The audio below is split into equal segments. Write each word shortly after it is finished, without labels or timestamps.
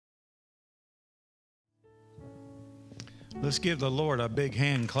Let's give the Lord a big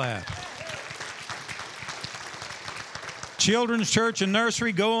hand clap. Children's church and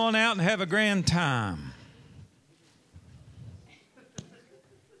nursery, go on out and have a grand time.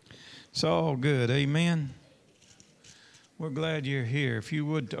 It's all good, amen. We're glad you're here. If you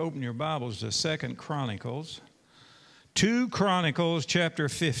would open your Bibles to 2 Chronicles. 2 Chronicles chapter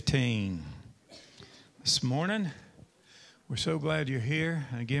 15. This morning, we're so glad you're here.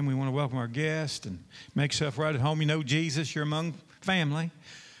 And again, we want to welcome our guests and make yourself right at home. You know Jesus, you're among family.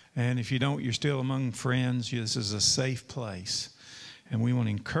 And if you don't, you're still among friends. This is a safe place. And we want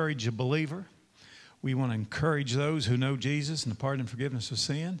to encourage a believer. We want to encourage those who know Jesus and the pardon and forgiveness of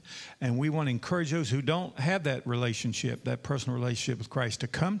sin. And we want to encourage those who don't have that relationship, that personal relationship with Christ, to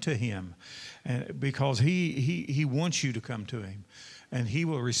come to Him. And because He wants you to come to Him. And He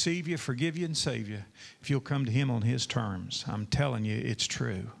will receive you, forgive you, and save you if you'll come to Him on His terms. I'm telling you, it's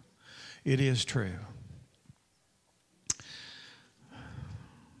true. It is true.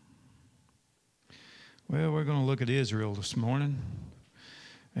 Well, we're going to look at Israel this morning.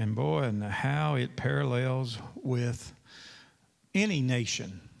 And boy, and how it parallels with any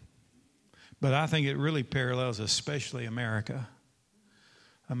nation. But I think it really parallels especially America.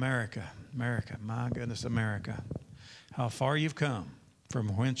 America, my goodness, America. How far you've come from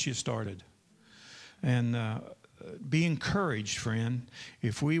whence you started. And be encouraged, friend.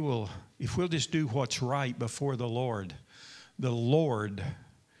 If we'll just do what's right before the Lord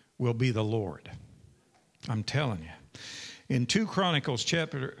will be the Lord. I'm telling you. In 2 Chronicles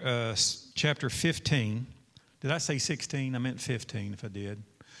chapter 15, did I say 16? I meant 15 if I did.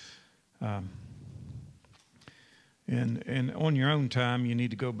 And on your own time, you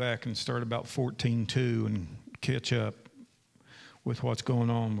need to go back and start about 14:2 and catch up with what's going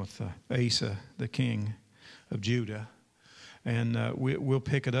on with Asa, the king of Judah. And we'll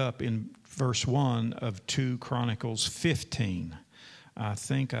pick it up in verse 1 of 2 Chronicles 15. I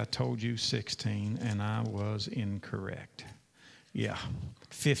think I told you 16, and I was incorrect. Yeah,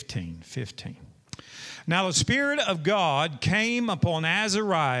 15. Now the Spirit of God came upon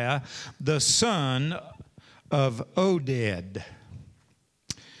Azariah, the son of Oded.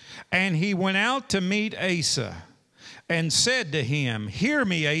 And he went out to meet Asa and said to him, "Hear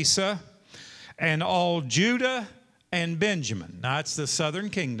me, Asa, and all Judah and Benjamin." Now it's the southern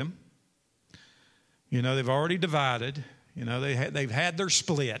kingdom. You know, they've already divided. You know, they've had their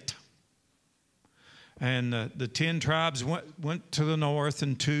split. And the 10 tribes went to the north,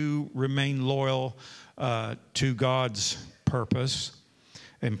 and 2 remained loyal to God's purpose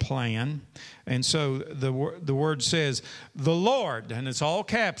and plan. And so the word says, the Lord, and it's all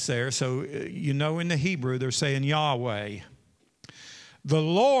caps there, so you know in the Hebrew they're saying Yahweh. The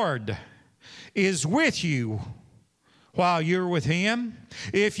Lord is with you while you're with Him.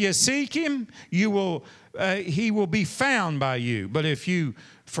 If you seek Him, He will be found by you. But if you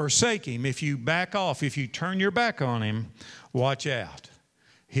forsake Him, if you back off, if you turn your back on Him, watch out.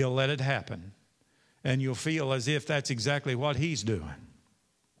 He'll let it happen. And you'll feel as if that's exactly what He's doing.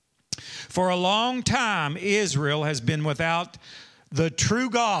 For a long time, Israel has been without the true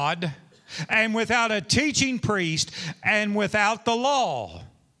God, and without a teaching priest, and without the law.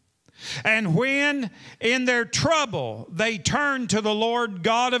 And when in their trouble they turned to the Lord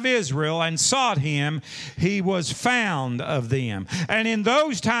God of Israel and sought Him, He was found of them. And in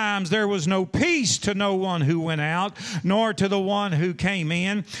those times there was no peace to no one who went out, nor to the one who came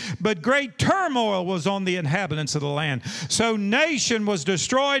in. But great turmoil was on the inhabitants of the land. So nation was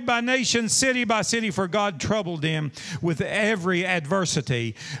destroyed by nation, city by city, for God troubled them with every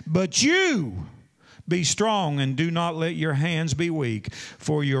adversity. But you be strong and do not let your hands be weak,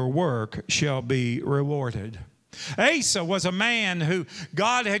 for your work shall be rewarded. Asa was a man who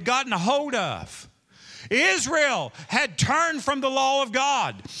God had gotten a hold of. Israel had turned from the law of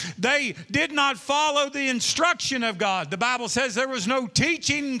God. They did not follow the instruction of God. The Bible says there was no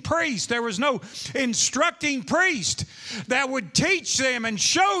teaching priest. There was no instructing priest that would teach them and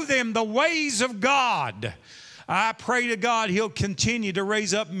show them the ways of God. I pray to God He'll continue to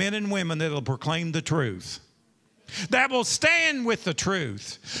raise up men and women that will proclaim the truth, that will stand with the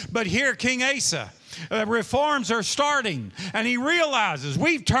truth. But here King Asa, reforms are starting, and he realizes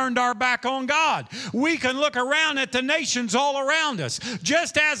we've turned our back on God. We can look around at the nations all around us.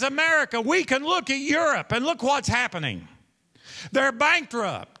 Just as America, we can look at Europe and look what's happening. They're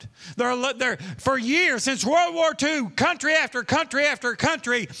bankrupt. They're for years, since World War II, country after country after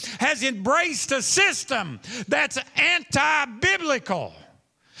country has embraced a system that's anti-biblical.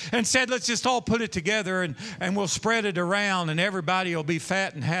 and said, let's just all put it together and we'll spread it around and everybody will be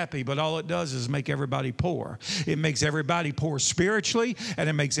fat and happy. But all it does is make everybody poor. It makes everybody poor spiritually, and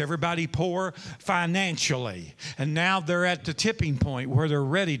it makes everybody poor financially. And now they're at the tipping point where they're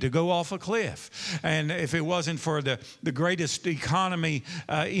ready to go off a cliff. And if it wasn't for the greatest economy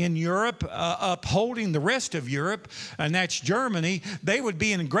in Europe upholding the rest of Europe, and that's Germany, they would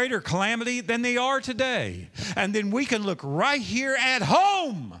be in greater calamity than they are today. And then we can look right here at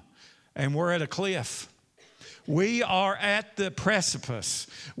home, and we're at a cliff. We are at the precipice.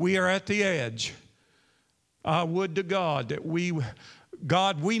 We are at the edge. I would to God that we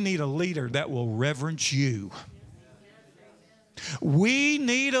need a leader that will reverence you. We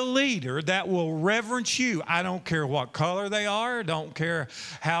need a leader that will reverence you. I don't care what color they are. I don't care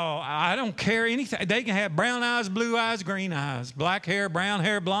anything. They can have brown eyes, blue eyes, green eyes, black hair, brown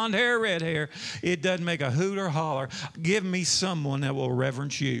hair, blonde hair, red hair. It doesn't make a hoot or holler. Give me someone that will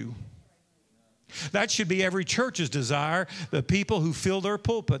reverence you. That should be every church's desire, the people who fill their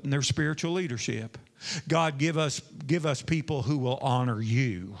pulpit and their spiritual leadership. God, give us people who will honor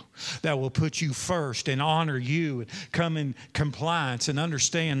you, that will put you first and honor you and come in compliance and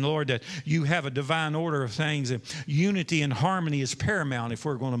understand, Lord, that you have a divine order of things, and unity and harmony is paramount if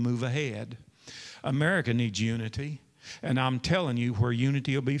we're going to move ahead. America needs unity, and I'm telling you where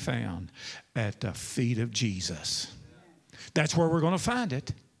unity will be found, at the feet of Jesus. That's where we're going to find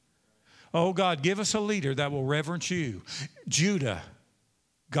it. Oh, God, give us a leader that will reverence you. Judah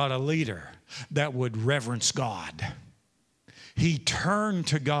got a leader that would reverence God. He turned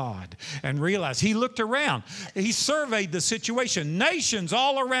to God and realized, he looked around. He surveyed the situation. Nations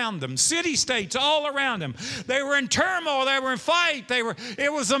all around them, city-states all around them. They were in turmoil. They were in fight.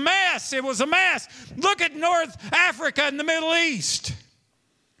 It was a mess. It was a mess. Look at North Africa and the Middle East.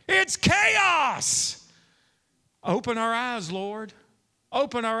 It's chaos. Open our eyes, Lord.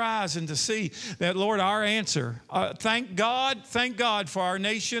 Open our eyes and to see that, Lord, our answer. Thank God for our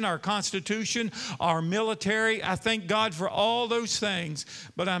nation, our Constitution, our military. I thank God for all those things.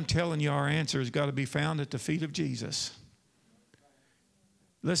 But I'm telling you, our answer has got to be found at the feet of Jesus.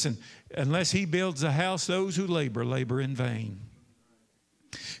 Listen, unless he builds a house, those who labor in vain.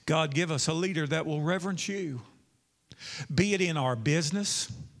 God, give us a leader that will reverence you. Be it in our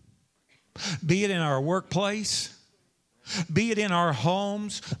business, be it in our workplace, be it in our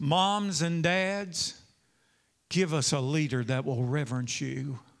homes, moms and dads. Give us a leader that will reverence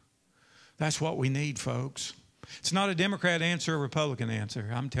you. That's what we need, folks. It's not a Democrat answer, a Republican answer.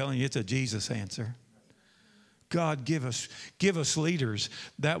 I'm telling you, it's a Jesus answer. God, give us leaders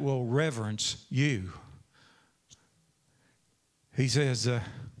that will reverence you. He says,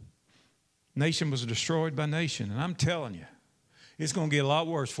 nation was destroyed by nation. And I'm telling you, it's going to get a lot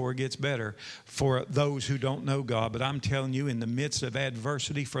worse before it gets better for those who don't know God. But I'm telling you, in the midst of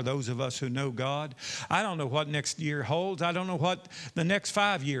adversity, for those of us who know God, I don't know what next year holds. I don't know what the next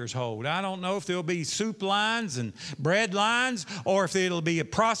 5 years hold. I don't know if there'll be soup lines and bread lines, or if it'll be a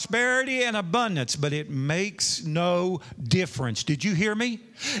prosperity and abundance. But it makes no difference. Did you hear me?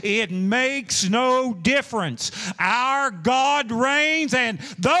 It makes no difference. Our God reigns, and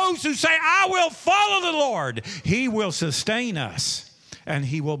those who say, I will follow the Lord, he will sustain us, and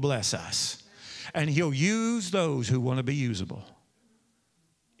he will bless us. And he'll use those who want to be usable.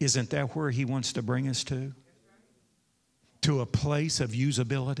 Isn't that where he wants to bring us to? To a place of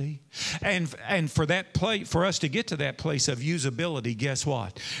usability. And for that place, for us to get to that place of usability, guess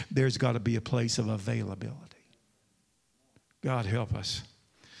what? There's got to be a place of availability. God help us.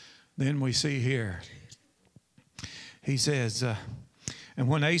 Then we see here, he says, and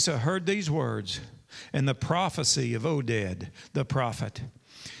when Asa heard these words and the prophecy of Oded, the prophet,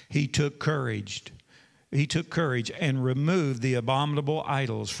 he took courage and removed the abominable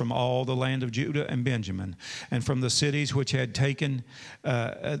idols from all the land of Judah and Benjamin, and from the cities which he had taken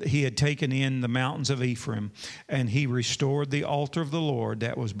in the mountains of Ephraim, and he restored the altar of the Lord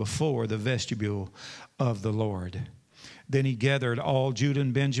that was before the vestibule of the Lord. Then he gathered all Judah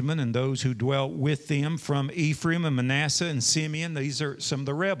and Benjamin and those who dwelt with them from Ephraim and Manasseh and Simeon. These are some of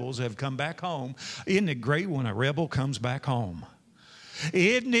the rebels that have come back home. Isn't it great when a rebel comes back home?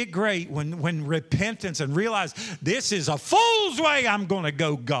 Isn't it great when repentance and realize this is a fool's way, I'm going to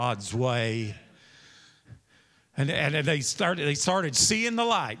go God's way. And they started seeing the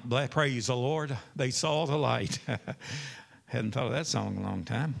light. Praise the Lord. They saw the light. Hadn't thought of that song in a long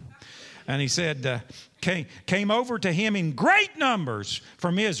time. And he said, came over to him in great numbers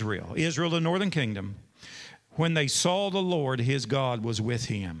from Israel, the northern kingdom. When they saw the Lord, his God was with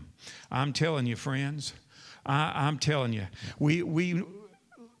him. I'm telling you, friends, I'm telling you,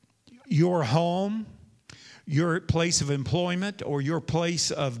 your home, your place of employment or your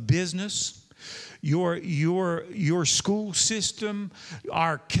place of business, your school system,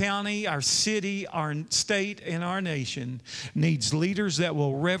 our county, our city, our state, and our nation needs leaders that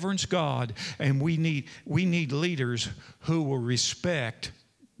will reverence God, and we need leaders who will respect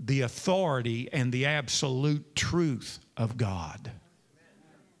the authority and the absolute truth of God.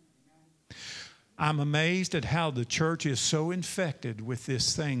 I'm amazed at how the church is so infected with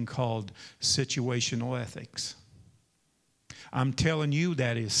this thing called situational ethics. I'm telling you,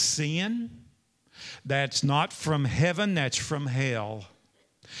 that is sin. That's not from heaven, that's from hell.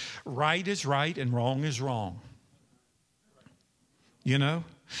 Right is right and wrong is wrong. You know?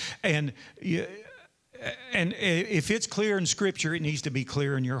 And if it's clear in Scripture, it needs to be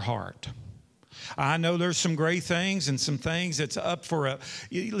clear in your heart. I know there's some great things and some things that's up for a...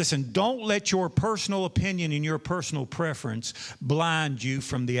 Listen, don't let your personal opinion and your personal preference blind you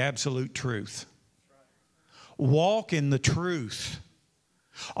from the absolute truth. Walk in the truth.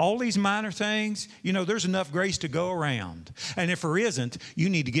 All these minor things, you know, there's enough grace to go around. And if there isn't, you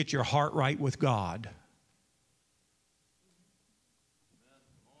need to get your heart right with God.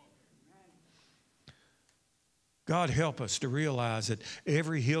 God help us to realize that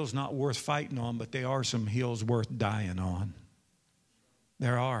every hill's not worth fighting on, but there are some hills worth dying on.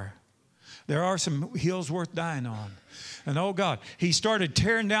 There are. There are some hills worth dying on. And oh God, He started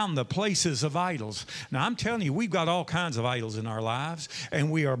tearing down the places of idols. Now I'm telling you, we've got all kinds of idols in our lives, and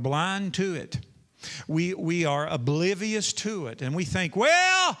we are blind to it. We are oblivious to it, and we think,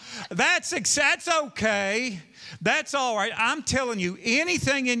 well, that's okay. That's all right. I'm telling you,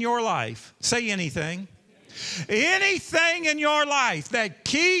 anything in your life, say anything. Anything in your life that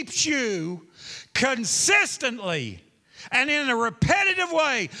keeps you consistently and in a repetitive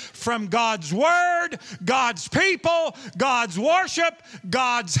way from God's Word, God's people, God's worship,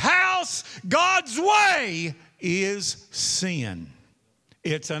 God's house, God's way is sin.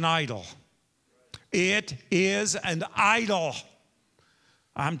 It's an idol. It is an idol.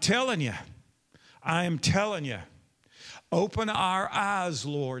 I'm telling you. I am telling you. Open our eyes,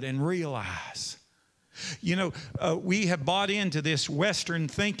 Lord, and realize. You know, we have bought into this Western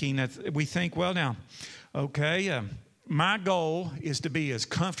thinking that we think, well, now, okay, my goal is to be as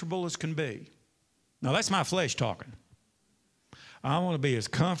comfortable as can be. Now, that's my flesh talking. I want to be as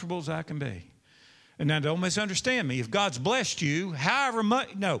comfortable as I can be. And now, don't misunderstand me. If God's blessed you, however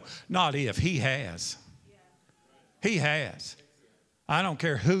much, no, not if, He has. He has. I don't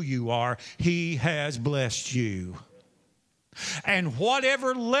care who you are, He has blessed you. And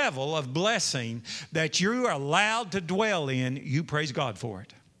whatever level of blessing that you're allowed to dwell in, you praise God for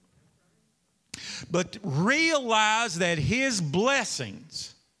it. But realize that His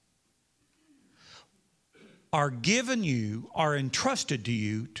blessings are given you, are entrusted to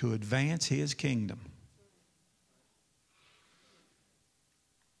you to advance His kingdom.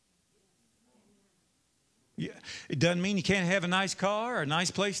 Yeah, it doesn't mean you can't have a nice car or a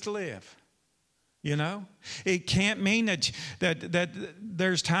nice place to live. You know, it can't mean that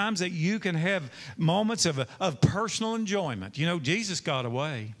there's times that you can have moments of personal enjoyment. You know, Jesus got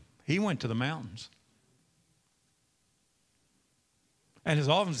away. He went to the mountains. And as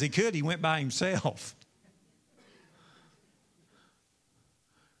often as He could, He went by Himself.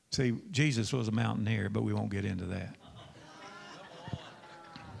 See, Jesus was a mountaineer, but we won't get into that.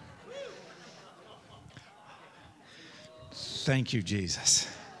 Thank you, Jesus.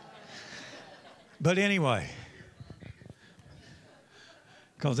 But anyway,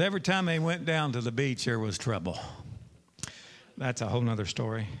 because every time they went down to the beach, there was trouble. That's a whole nother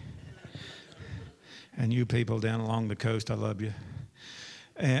story. And you people down along the coast, I love you.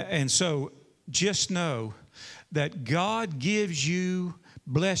 And so just know that God gives you,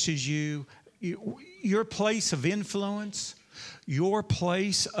 blesses you, your place of influence, your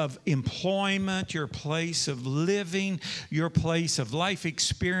place of employment, your place of living, your place of life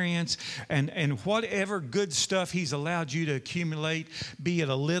experience, and whatever good stuff He's allowed you to accumulate, be it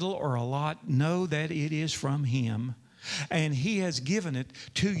a little or a lot, know that it is from Him. And He has given it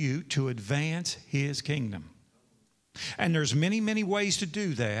to you to advance His kingdom. And there's many, many ways to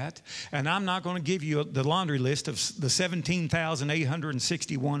do that. And I'm not going to give you the laundry list of the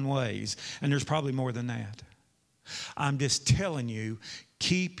 17,861 ways. And there's probably more than that. I'm just telling you,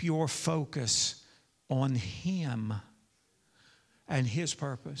 keep your focus on Him and His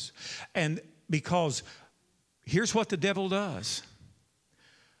purpose. And because here's what the devil does.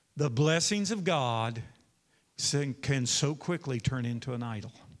 The blessings of God can so quickly turn into an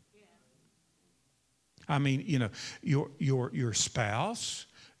idol. I mean, you know, your spouse,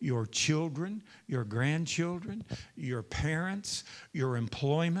 your children, your grandchildren, your parents, your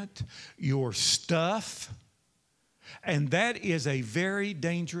employment, your stuff, And that is a very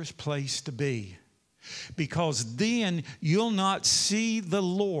dangerous place to be, because then you'll not see the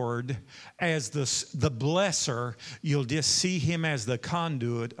Lord as the blesser. You'll just see him as the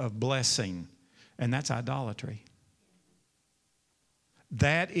conduit of blessing. And that's idolatry.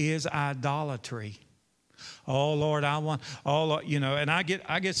 That is idolatry. Oh, Lord, I want, and I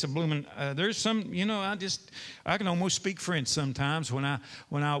get some blooming, there's some, I can almost speak French sometimes when I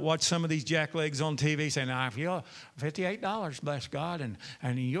watch some of these jacklegs on TV saying, I feel $58, bless God,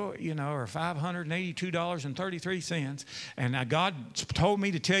 and you're, or $582.33. And God told me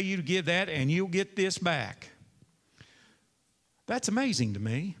to tell you to give that and you'll get this back. That's amazing to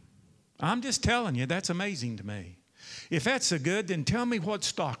me. I'm just telling you, that's amazing to me. If that's so good, then tell me what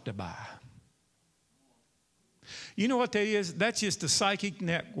stock to buy. You know what that is? That's just a psychic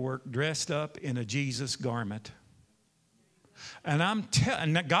network dressed up in a Jesus garment. And I'm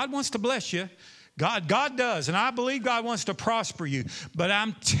telling, God wants to bless you. God does. And I believe God wants to prosper you. But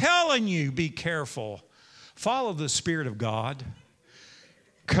I'm telling you, be careful. Follow the Spirit of God,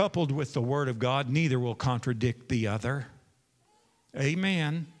 coupled with the Word of God. Neither will contradict the other.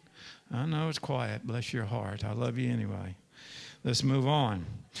 Amen. I know it's quiet. Bless your heart. I love you anyway. Let's move on.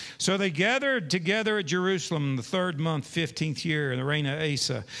 So they gathered together at Jerusalem in the 3rd month, 15th year, in the reign of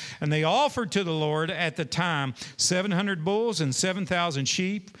Asa. And they offered to the Lord at the time 700 bulls and 7,000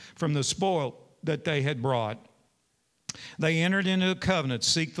 sheep from the spoil that they had brought. They entered into a covenant to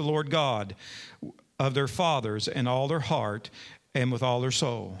seek the Lord God of their fathers in all their heart and with all their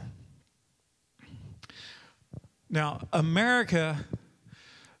soul. Now, America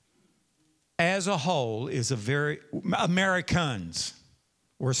as a whole is Americans,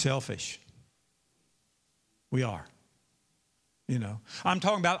 we're selfish. We are. I'm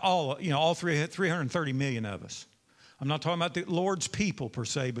talking about all 330 million of us. I'm not talking about the Lord's people per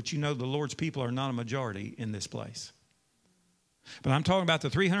se, but the Lord's people are not a majority in this place. But I'm talking about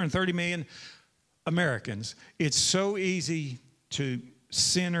the 330 million Americans. It's so easy to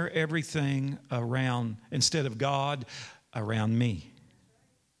center everything around, instead of God, around me.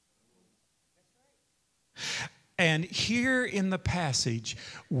 And here in the passage,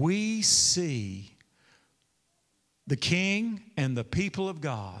 we see the king and the people of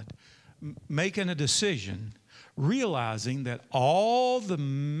God making a decision, realizing that all the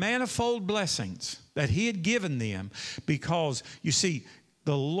manifold blessings that he had given them, because, you see,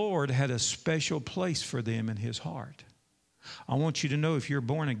 the Lord had a special place for them in his heart. I want you to know, if you're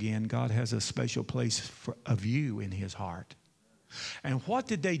born again, God has a special place of you in his heart. And what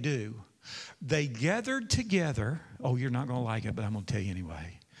did they do? They gathered together. Oh, you're not going to like it, but I'm going to tell you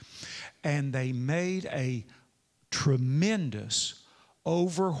anyway. And they made a tremendous,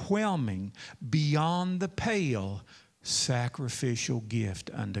 overwhelming, beyond the pale sacrificial gift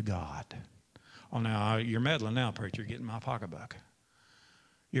unto God. Oh, now you're meddling now, preacher. You're getting my pocketbook.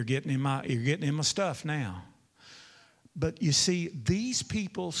 You're getting in my stuff now. But you see, these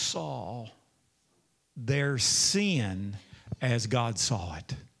people saw their sin as God saw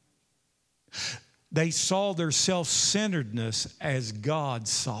it. They saw their self-centeredness as God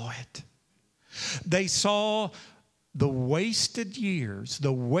saw it. They saw the wasted years,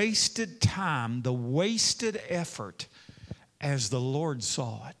 the wasted time, the wasted effort as the Lord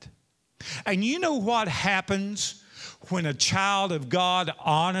saw it. And you know what happens when a child of God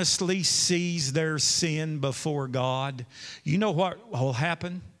honestly sees their sin before God? You know what will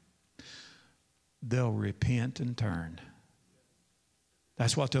happen? They'll repent and turn.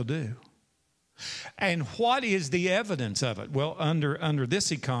 That's what they'll do. And what is the evidence of it? Well, under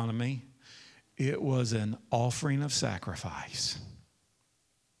this economy, it was an offering of sacrifice.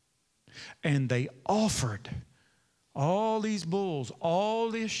 And they offered all these bulls,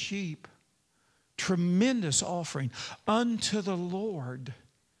 all these sheep, tremendous offering unto the Lord,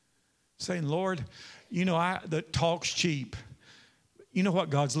 saying, Lord, that talk's cheap. You know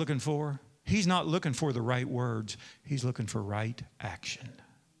what God's looking for? He's not looking for the right words. He's looking for right action.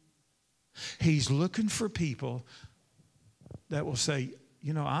 He's looking for people that will say,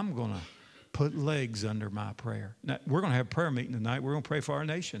 I'm going to put legs under my prayer. Now, we're going to have a prayer meeting tonight. We're going to pray for our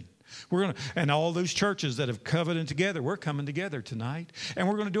nation. And all those churches that have covenanted together, we're coming together tonight. And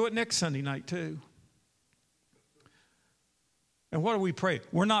we're going to do it next Sunday night too. And what do we pray?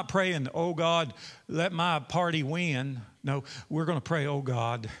 We're not praying, oh God, let my party win. No, we're going to pray, oh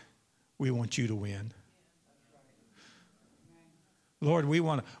God, we want you to win. Lord,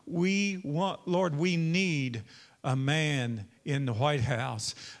 Lord, we need a man in the White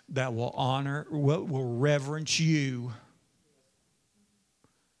House that will honor, will reverence you.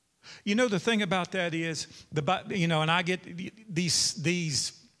 The thing about that is, and I get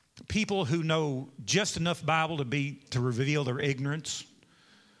these people who know just enough Bible to reveal their ignorance.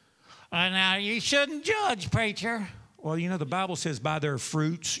 Now, you shouldn't judge, preacher. Well, you know, the Bible says, by their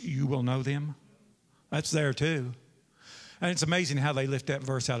fruits you will know them. That's there too. And it's amazing how they lift that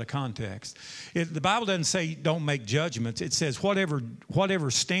verse out of context. The Bible doesn't say don't make judgments. It says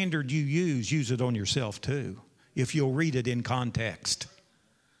whatever standard you use it on yourself too, if you'll read it in context.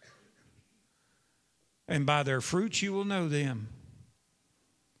 And by their fruits you will know them.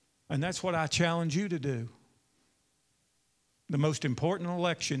 And that's what I challenge you to do. The most important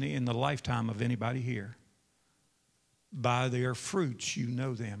election in the lifetime of anybody here. By their fruits you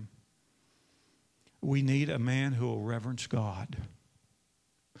know them. We need a man who will reverence God.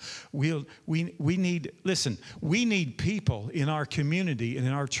 We need people in our community and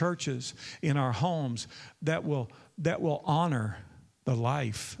in our churches, in our homes that will honor the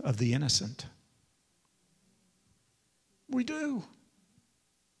life of the innocent. We do.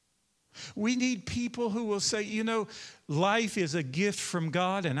 We need people who will say, you know, life is a gift from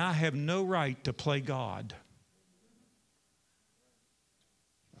God and I have no right to play God.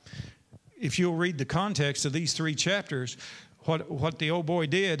 If you'll read the context of these 3 chapters, what the old boy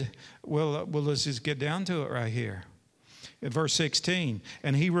did, well, let's just get down to it right here. In verse 16,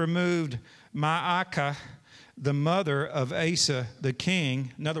 and he removed Maacah, the mother of Asa, the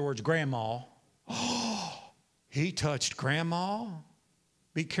king, in other words, grandma. Oh, he touched grandma?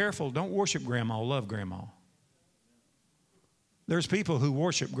 Be careful, don't worship grandma, love grandma. There's people who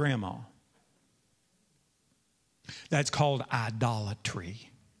worship grandma. That's called idolatry.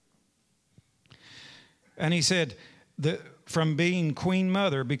 And he said, from being queen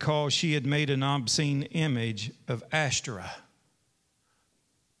mother, because she had made an obscene image of Ashtoreth.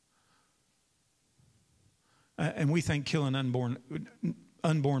 And we think killing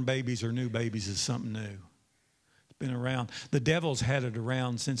unborn babies or new babies is something new. It's been around. The devil's had it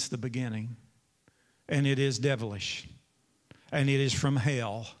around since the beginning. And it is devilish. And it is from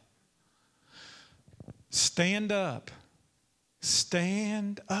hell. Stand up.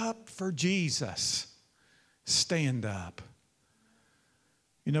 Stand up for Jesus. Stand up.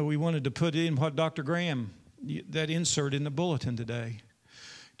 You know, we wanted to put in what Dr. Graham, that insert in the bulletin today.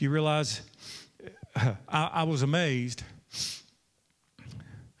 Do you realize, I was amazed.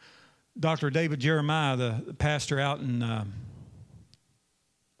 Dr. David Jeremiah, the pastor out in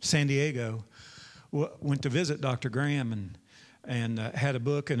San Diego, went to visit Dr. Graham and had a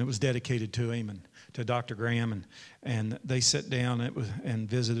book, and it was dedicated to him and to Dr. Graham. And they sat down and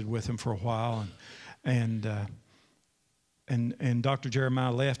visited with him for a while. And Dr.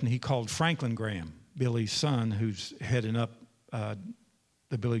 Jeremiah left, and he called Franklin Graham, Billy's son, who's heading up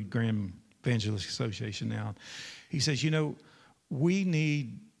the Billy Graham Evangelistic Association now. He says, you know, we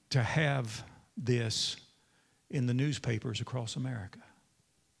need to have this in the newspapers across America.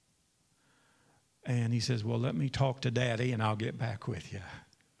 And he says, well, let me talk to Daddy, and I'll get back with you.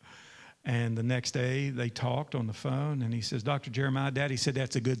 And the next day, they talked on the phone, and he says, Dr. Jeremiah, Daddy said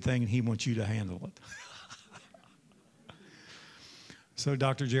that's a good thing, and he wants you to handle it. So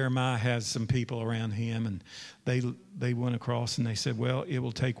Dr. Jeremiah has some people around him, and they went across, and they said, well, it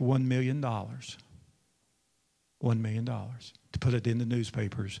will take $1 million. $1 million to put it in the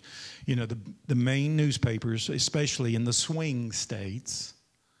newspapers. You know, the main newspapers, especially in the swing states,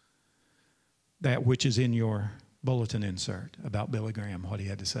 that which is in your bulletin insert about Billy Graham, what he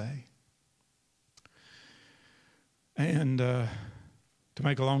had to say. And to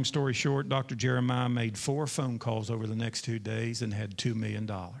make a long story short, Dr. Jeremiah made 4 phone calls over the next 2 days and had $2 million.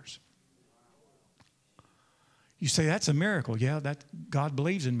 You say, that's a miracle. Yeah, God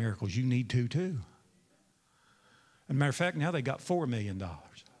believes in miracles. You need to too. As a matter of fact, now they got $4 million.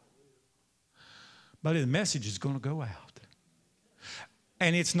 But the message is going to go out.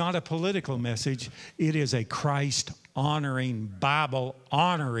 And it's not a political message. It is a Christ-honoring,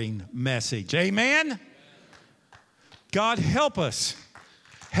 Bible-honoring message. Amen? God, help us.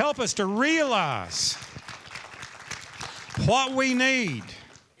 Help us to realize what we need.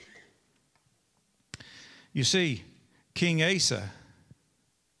 You see, King Asa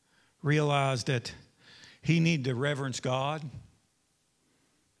realized that he needed to reverence God,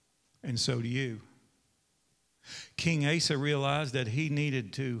 and so do you. King Asa realized that he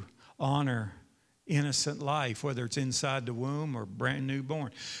needed to honor innocent life, whether it's inside the womb or brand new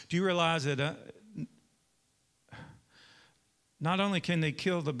born. Do you realize that not only can they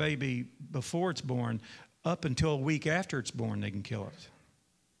kill the baby before it's born, up until a week after it's born, they can kill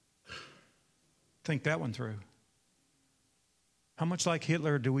it? Think that one through. How much like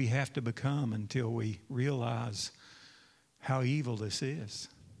Hitler do we have to become until we realize how evil this is?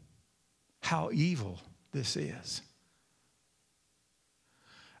 How evil this is.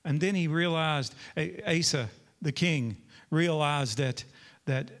 And then he realized, Asa, the king, realized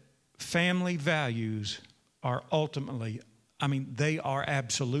that family values are ultimately, they are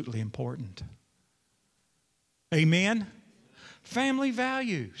absolutely important. Amen? Family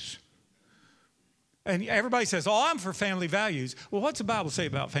values. And everybody says, oh, I'm for family values. Well, what's the Bible say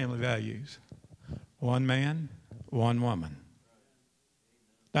about family values? One man, one woman.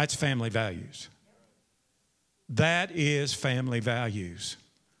 That's family values. That is family values.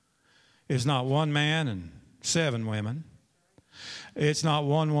 It's not one man and 7 women. It's not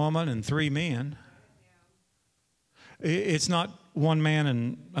one woman and 3 men. It's not one man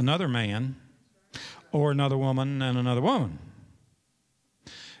and another man, or another woman and another woman.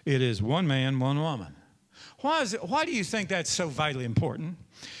 It is one man, one woman. Why do you think that's so vitally important?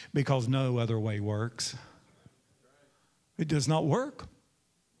 Because no other way works. It does not work.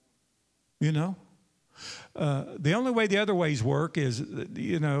 You know? The only way the other ways work is,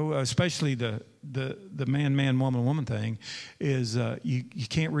 especially the man, woman thing, is you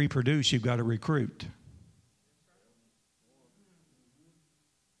can't reproduce, you've got to recruit.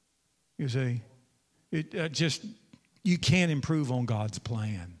 You see? You can't improve on God's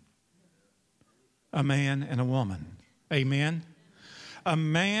plan. A man and a woman. Amen? A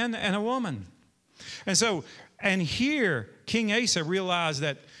man and a woman. And here, King Asa realized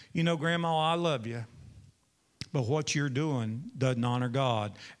that, Grandma, I love you, but what you're doing doesn't honor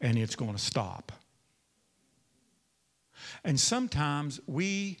God, and it's going to stop. And sometimes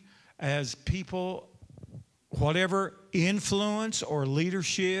we, as people, whatever influence or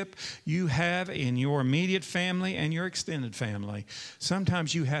leadership you have in your immediate family and your extended family,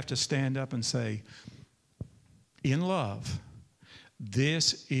 sometimes you have to stand up and say, in love,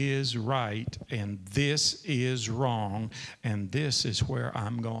 this is right and this is wrong and this is where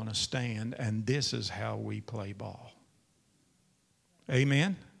I'm going to stand and this is how we play ball.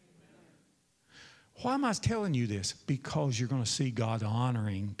 Amen? Why am I telling you this? Because you're going to see God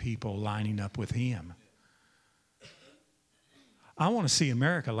honoring people lining up with Him. I want to see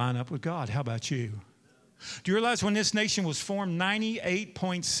America line up with God. How about you? Do you realize when this nation was formed,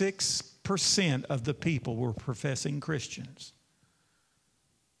 98.6% of the people were professing Christians?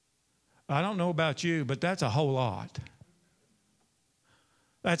 I don't know about you, but that's a whole lot.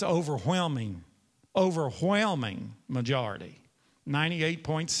 That's overwhelming majority.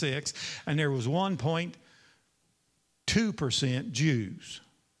 98.6%, and there was 1.2% Jews.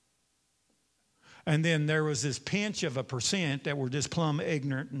 And then there was this pinch of a percent that were just plumb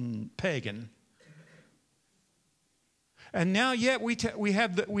ignorant and pagan. And now yet we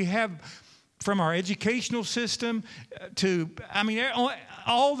have from our educational system to,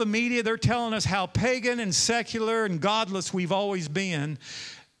 all the media, they're telling us how pagan and secular and godless we've always been.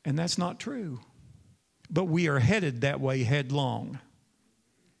 And that's not true. But we are headed that way headlong.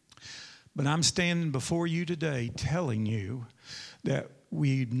 But I'm standing before you today telling you that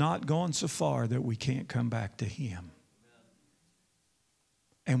we've not gone so far that we can't come back to Him.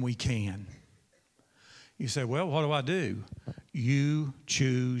 And we can. You say, well, what do I do? You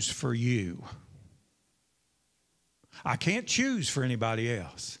choose for you. I can't choose for anybody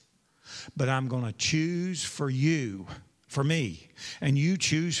else. But I'm going to choose for you, for me. And you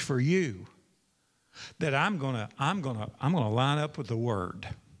choose for you. That I'm going to line up with the Word.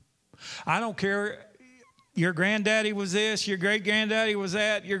 I don't care. Your granddaddy was this, your great-granddaddy was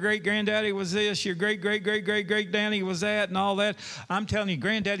that, your great-granddaddy was this, your great-great-great-great-great-daddy was that, and all that. I'm telling you,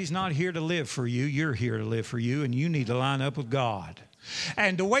 granddaddy's not here to live for you. You're here to live for you, and you need to line up with God.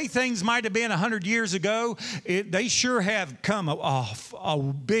 And the way things might have been 100 years ago, they sure have come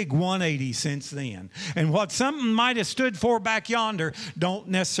a big 180 since then. And what something might have stood for back yonder don't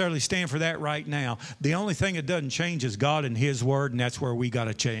necessarily stand for that right now. The only thing that doesn't change is God and His Word, and that's where we got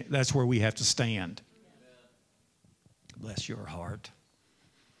to change. That's where we have to stand. Bless your heart.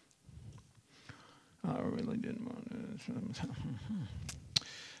 I really didn't want to.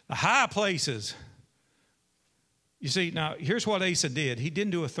 The high places. You see, now here's what Asa did. He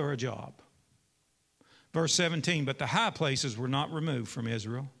didn't do a thorough job. Verse 17, but the high places were not removed from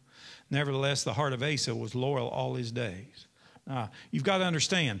Israel. Nevertheless, the heart of Asa was loyal all his days. Now, you've got to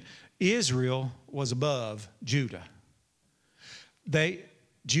understand, Israel was above Judah.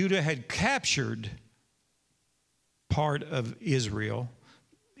 Judah had captured part of Israel.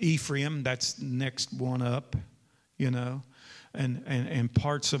 Ephraim, that's next one up, and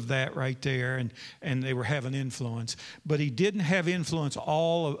parts of that right there, and they were having influence. But he didn't have influence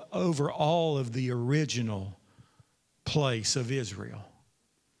over all of the original place of Israel.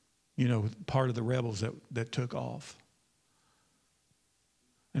 Part of the rebels that took off.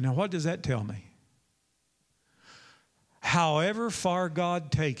 And now what does that tell me? however far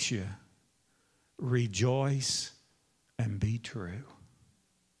God takes you, rejoice and be true.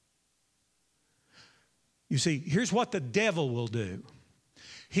 You see, here's what the devil will do.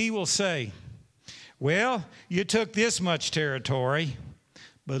 He will say, well, you took this much territory,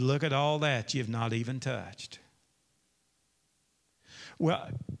 but look at all that you've not even touched. Well,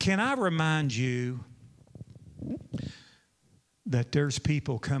 can I remind you that there's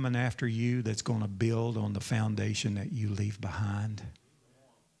people coming after you that's going to build on the foundation that you leave behind?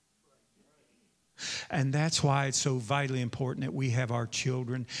 And that's why it's so vitally important that we have our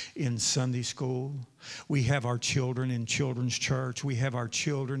children in Sunday school. We have our children in children's church. We have our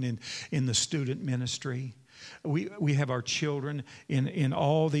children in the student ministry. We have our children in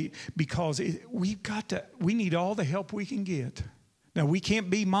all the, because we need all the help we can get. Now, we can't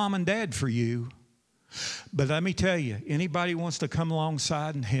be mom and dad for you, but let me tell you, anybody wants to come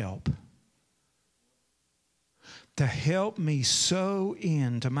alongside and help, to help me sow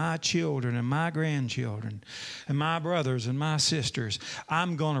into my children and my grandchildren and my brothers and my sisters,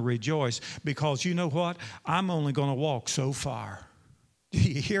 I'm going to rejoice, because you know what? I'm only going to walk so far. Do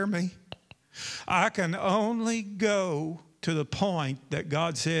you hear me? I can only go to the point that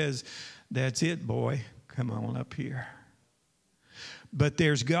God says, that's it, boy. Come on up here. But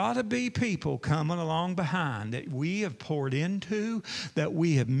there's got to be people coming along behind that we have poured into, that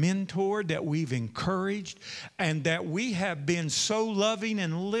we have mentored, that we've encouraged, and that we have been so loving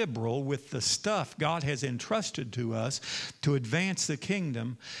and liberal with the stuff God has entrusted to us to advance the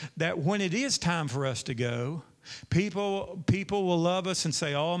kingdom, that when it is time for us to go, people will love us and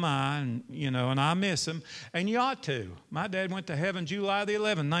say, oh my, and I miss them. And you ought to. My dad went to heaven July the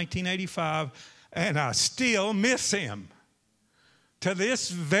 11th, 1985, and I still miss him to this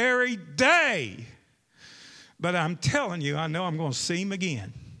very day. But I'm telling you, I know I'm going to see him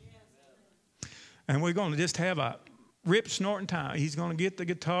again. And we're going to just have a rip snorting time. He's going to get the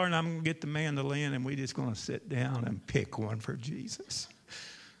guitar and I'm going to get the mandolin, and we're just going to sit down and pick one for Jesus.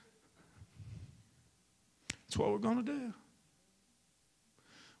 That's what we're going to do.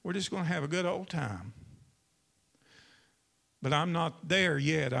 We're just going to have a good old time. But I'm not there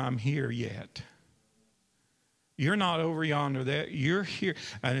yet. I'm here yet. You're not over yonder. That you're here.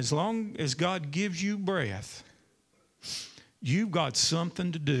 And as long as God gives you breath, you've got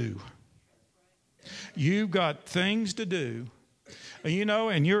something to do. You've got things to do.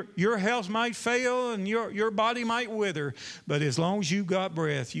 And your health might fail and your body might wither, but as long as you've got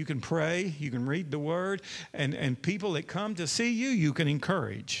breath, you can pray, you can read the Word, and people that come to see you, you can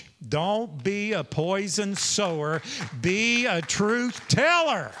encourage. Don't be a poison sower. Be a truth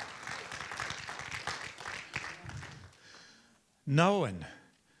teller. Knowing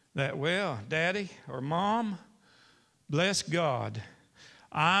that, well, Daddy or Mom, bless God,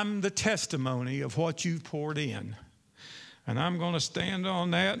 I'm the testimony of what you've poured in. And I'm going to stand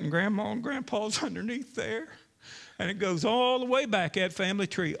on that, and Grandma and Grandpa's underneath there. And it goes all the way back, that family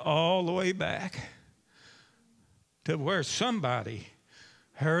tree, all the way back to where somebody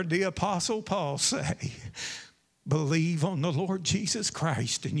heard the Apostle Paul say, believe on the Lord Jesus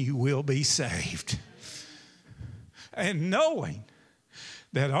Christ and you will be saved. And knowing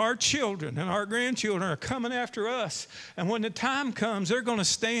that our children and our grandchildren are coming after us, and when the time comes, they're going to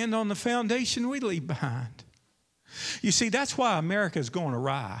stand on the foundation we leave behind. You see, that's why America is going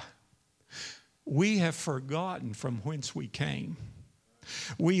awry. We have forgotten from whence we came.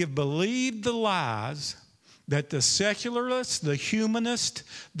 We have believed the lies that the secularists, the humanists,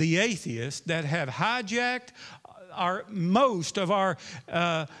 the atheists that have hijacked most of our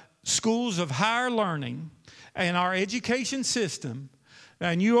schools of higher learning and our education system.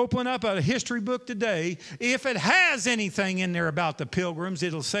 And you open up a history book today, if it has anything in there about the Pilgrims,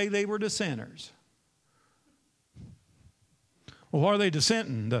 it'll say they were dissenters. Well, what are they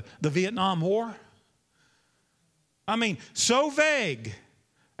dissenting? The Vietnam War? I mean, so vague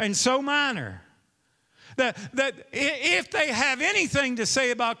and so minor that if they have anything to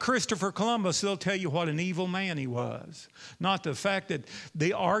say about Christopher Columbus, they'll tell you what an evil man he was. Not the fact that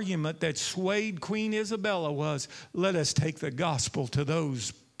the argument that swayed Queen Isabella was, let us take the gospel to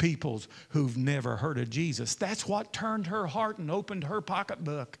those peoples who've never heard of Jesus. That's what turned her heart and opened her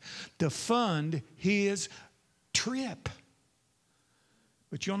pocketbook to fund his trip.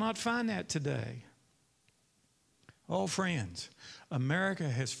 But you'll not find that today. Oh, friends, America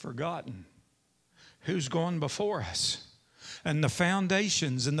has forgotten who's gone before us. and the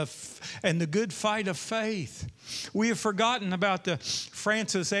foundations and the good fight of faith. We have forgotten about the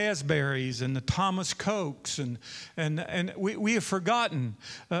Francis Asbury's and the Thomas Cokes, and we have forgotten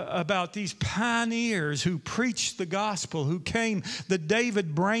about these pioneers who preached the gospel, who came, the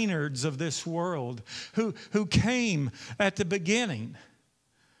David Brainards of this world, who came at the beginning.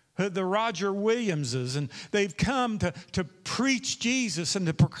 The Roger Williamses, and they've come to preach Jesus and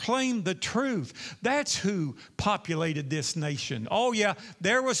to proclaim the truth. That's who populated this nation. Oh yeah,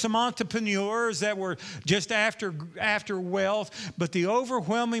 there were some entrepreneurs that were just after wealth, but the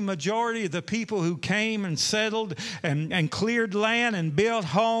overwhelming majority of the people who came and settled and cleared land and built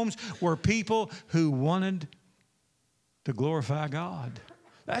homes were people who wanted to glorify God.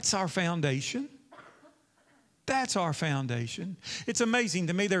 That's our foundation. That's our foundation. It's amazing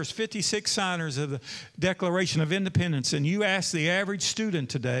to me. There's 56 signers of the Declaration of Independence, and you ask the average student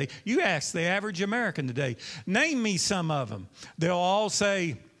today, you ask the average American today, name me some of them. They'll all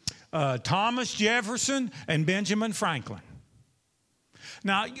say Thomas Jefferson and Benjamin Franklin.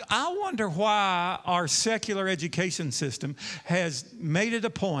 Now, I wonder why our secular education system has made it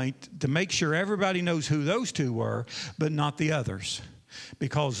a point to make sure everybody knows who those two were, but not the others,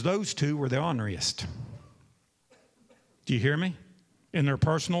 because those two were the orneriest. Do you hear me? In their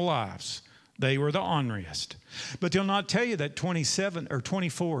personal lives, they were the orneriest. But they'll not tell you that 27 or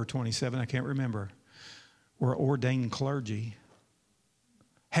 24 or 27, I can't remember, were ordained clergy,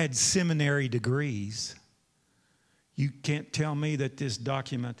 had seminary degrees. You can't tell me that this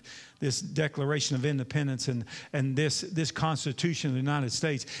document, this Declaration of Independence and this Constitution of the United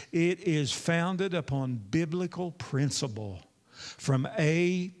States, it is founded upon biblical principle from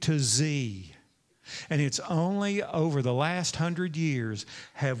A to Z. And it's only over the last 100 years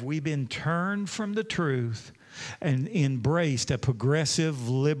have we been turned from the truth and embraced a progressive,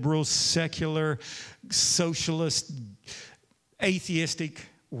 liberal, secular, socialist, atheistic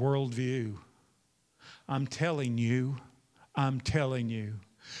worldview. I'm telling you,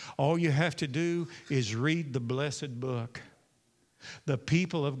 all you have to do is read the blessed book. The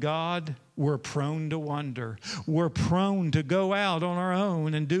people of God were prone to wander. We're prone to go out on our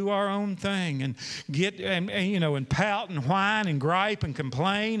own and do our own thing and get and pout and whine and gripe and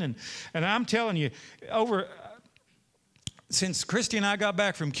complain. And I'm telling you, since Christy and I got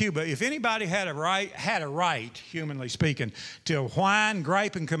back from Cuba, if anybody had a right, humanly speaking, to whine,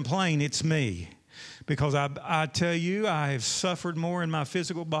 gripe, and complain, it's me. Because I tell you, I have suffered more in my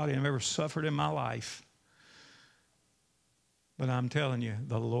physical body than I've ever suffered in my life. But I'm telling you,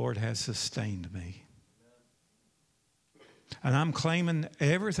 the Lord has sustained me. And I'm claiming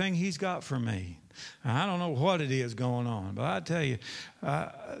everything He's got for me. And I don't know what it is going on, but I tell you,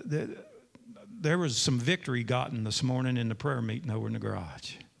 there was some victory gotten this morning in the prayer meeting over in the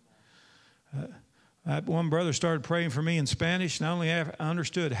garage. One brother started praying for me in Spanish, and I only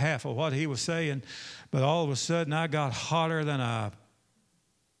understood half of what he was saying, but all of a sudden I got hotter than a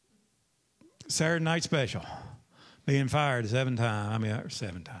Saturday night special. Being fired 7 times.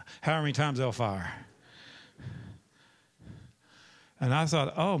 7 times. However many times they'll fire. And I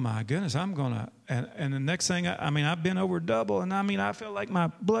thought, oh my goodness, I'm going to, and the next thing, I've been over double, and I felt like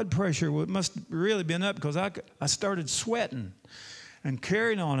my blood pressure must really been up because I started sweating and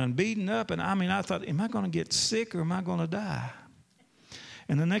carrying on and beating up. And I thought, am I going to get sick or am I going to die?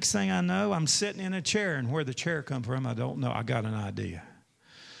 And the next thing I know, I'm sitting in a chair, and where the chair come from, I don't know. I got an idea.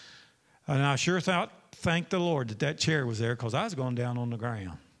 And I sure thank the Lord that chair was there, because I was going down on the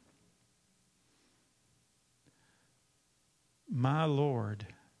ground. My Lord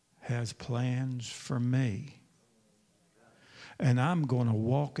has plans for me. And I'm going to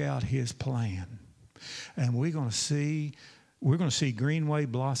walk out His plan. And we're going to see Greenway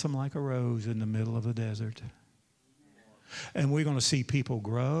blossom like a rose in the middle of the desert. And we're going to see people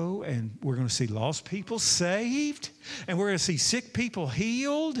grow, and we're going to see lost people saved, and we're going to see sick people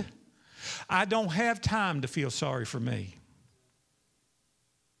healed. I don't have time to feel sorry for me.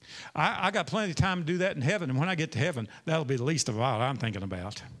 I got plenty of time to do that in heaven, and when I get to heaven, that'll be the least of all I'm thinking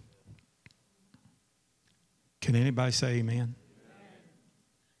about. Can anybody say amen?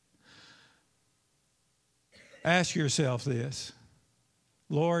 Ask yourself this: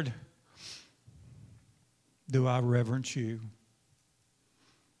 Lord, do I reverence You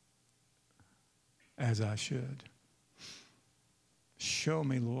as I should? Show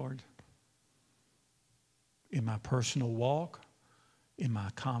me, Lord, in my personal walk, in my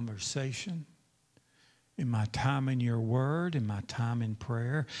conversation, in my time in Your Word, in my time in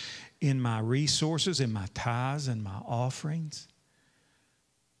prayer, in my resources, in my tithes and my offerings,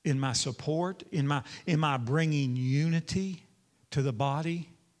 in my support, in my bringing unity to the body.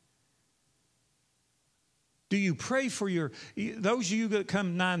 Do you pray for those of you that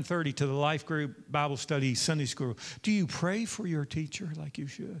come 9:30 to the life group, Bible study, Sunday school, do you pray for your teacher like you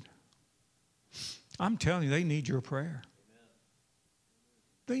should? I'm telling you, they need your prayer.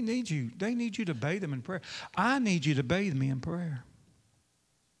 They need you. They need you to bathe them in prayer. I need you to bathe me in prayer.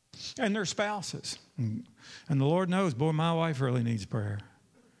 And their spouses. And the Lord knows, boy, my wife really needs prayer.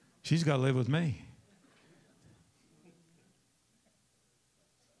 She's got to live with me.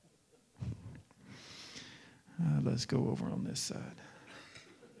 Let's go over on this side.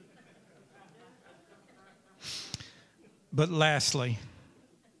 But lastly,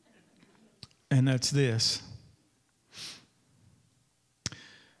 and that's this.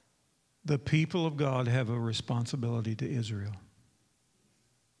 The people of God have a responsibility to Israel.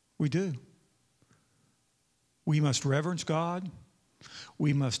 We do. We must reverence God.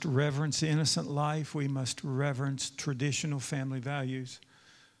 We must reverence innocent life. We must reverence traditional family values.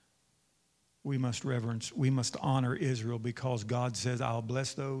 We must honor Israel, because God says, I'll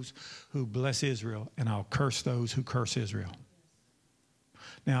bless those who bless Israel, and I'll curse those who curse Israel.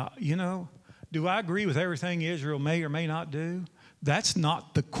 Now, do I agree with everything Israel may or may not do? That's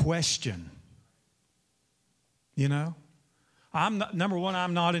not the question. Number one,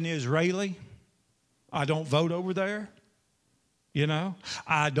 I'm not an Israeli. I don't vote over there.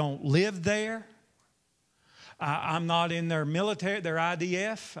 I don't live there. I'm not in their military, their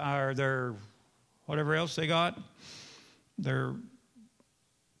IDF, or their whatever else they got, their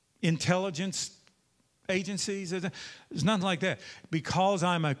intelligence agencies. There's nothing like that. Because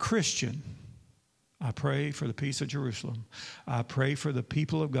I'm a Christian, I pray for the peace of Jerusalem. I pray for the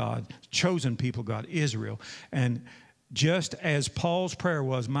people of God, chosen people of God, Israel. And just as Paul's prayer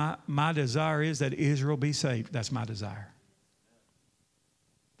was, my desire is that Israel be saved. That's my desire.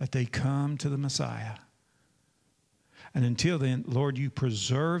 That they come to the Messiah. And until then, Lord, you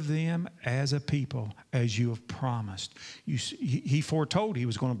preserve them as a people, as you have promised. He foretold he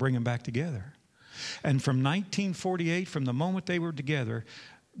was going to bring them back together. And from 1948, from the moment they were together,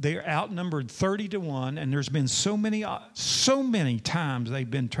 they're outnumbered 30-1, and there's been so many times they've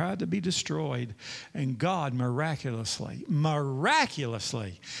been tried to be destroyed, and God miraculously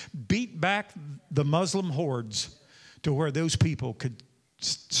beat back the Muslim hordes to where those people could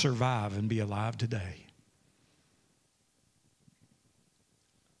survive and be alive today.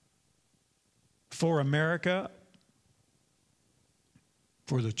 For America,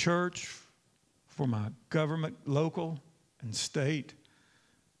 for the church, for my government, local and state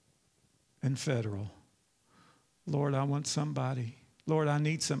and federal. Lord, I want somebody. Lord, I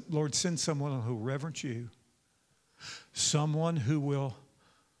need some. Lord, send someone who will reverence you. Someone who will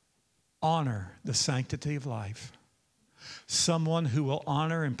honor the sanctity of life. Someone who will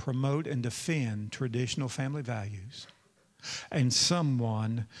honor and promote and defend traditional family values. And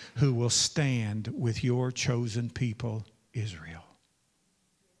someone who will stand with your chosen people, Israel.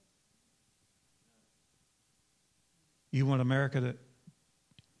 You want America to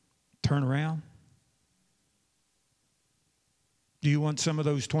turn around? Do you want some of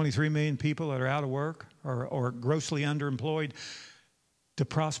those 23 million people that are out of work or grossly underemployed to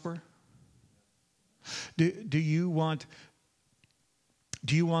prosper? Do you want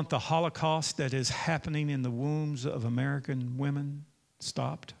the Holocaust that is happening in the wombs of American women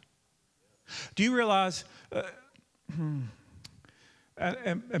stopped? Do you realize,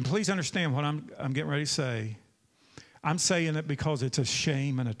 and please understand what I'm getting ready to say. I'm saying it because it's a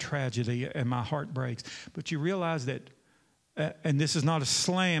shame and a tragedy and my heart breaks. But you realize that, and this is not a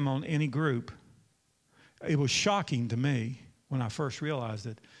slam on any group, it was shocking to me when I first realized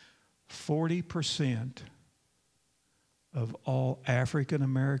that 40% of all African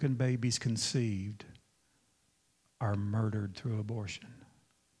American babies conceived are murdered through abortion.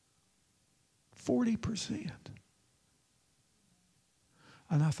 40%.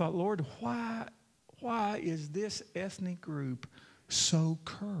 And I thought, Lord, why is this ethnic group so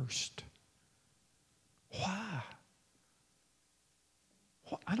cursed? Why?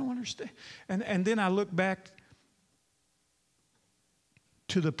 I don't understand. And then I look back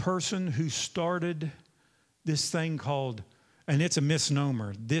to the person who started this thing called, and it's a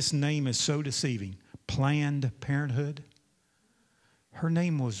misnomer, this name is so deceiving, Planned Parenthood. Her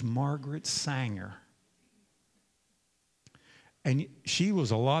name was Margaret Sanger. And she was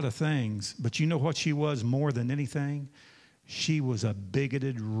a lot of things, but you know what she was more than anything? She was a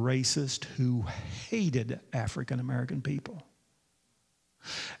bigoted racist who hated African American people.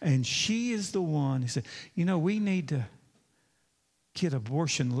 And she is the one who said, we need to get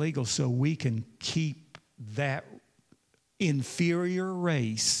abortion legal so we can keep that inferior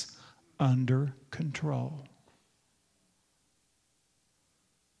race under control.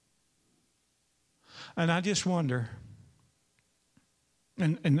 And I just wonder,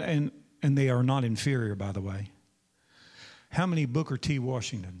 and they are not inferior, by the way, how many Booker T.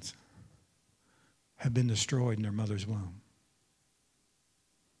 Washingtons have been destroyed in their mother's womb?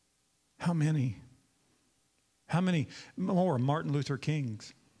 How many? How many more Martin Luther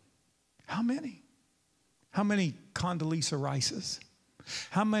Kings? How many? How many Condoleezza Rices?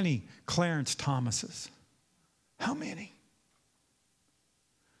 How many Clarence Thomases? How many?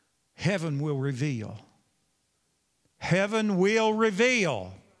 Heaven will reveal. Heaven will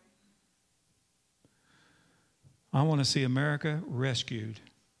reveal. I want to see America rescued.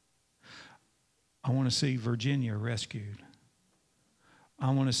 I want to see Virginia rescued.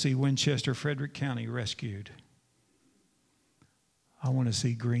 I want to see Winchester, Frederick County rescued. I want to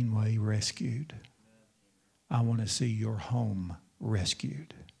see Greenway rescued. I want to see your home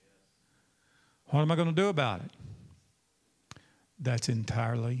rescued. What am I going to do about it? That's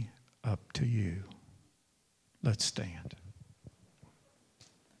entirely up to you. Let's stand.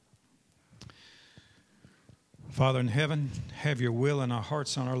 Father in heaven, have your will in our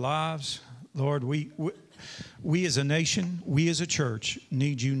hearts and our lives. Lord, we as a nation, we as a church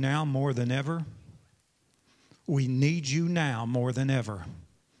need you now more than ever. We need you now more than ever.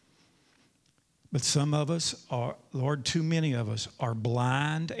 But some of us are, Lord, too many of us are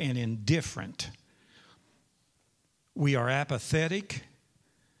blind and indifferent. We are apathetic.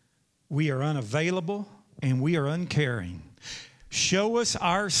 We are unavailable. And we are uncaring. Show us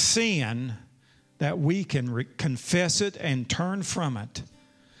our sin that we can confess it and turn from it.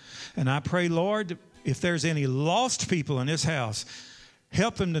 And I pray, Lord, if there's any lost people in this house,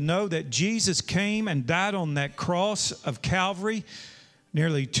 help them to know that Jesus came and died on that cross of Calvary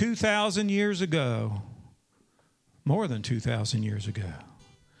nearly 2,000 years ago, more than 2,000 years ago,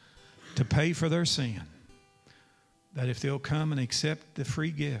 to pay for their sin. That if they'll come and accept the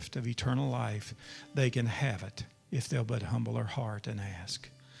free gift of eternal life, they can have it if they'll but humble their heart and ask.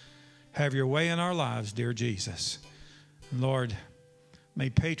 Have your way in our lives, dear Jesus. Lord, may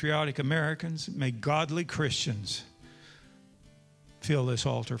patriotic Americans, may godly Christians fill this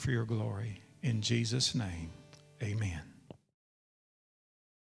altar for your glory. In Jesus' name, amen.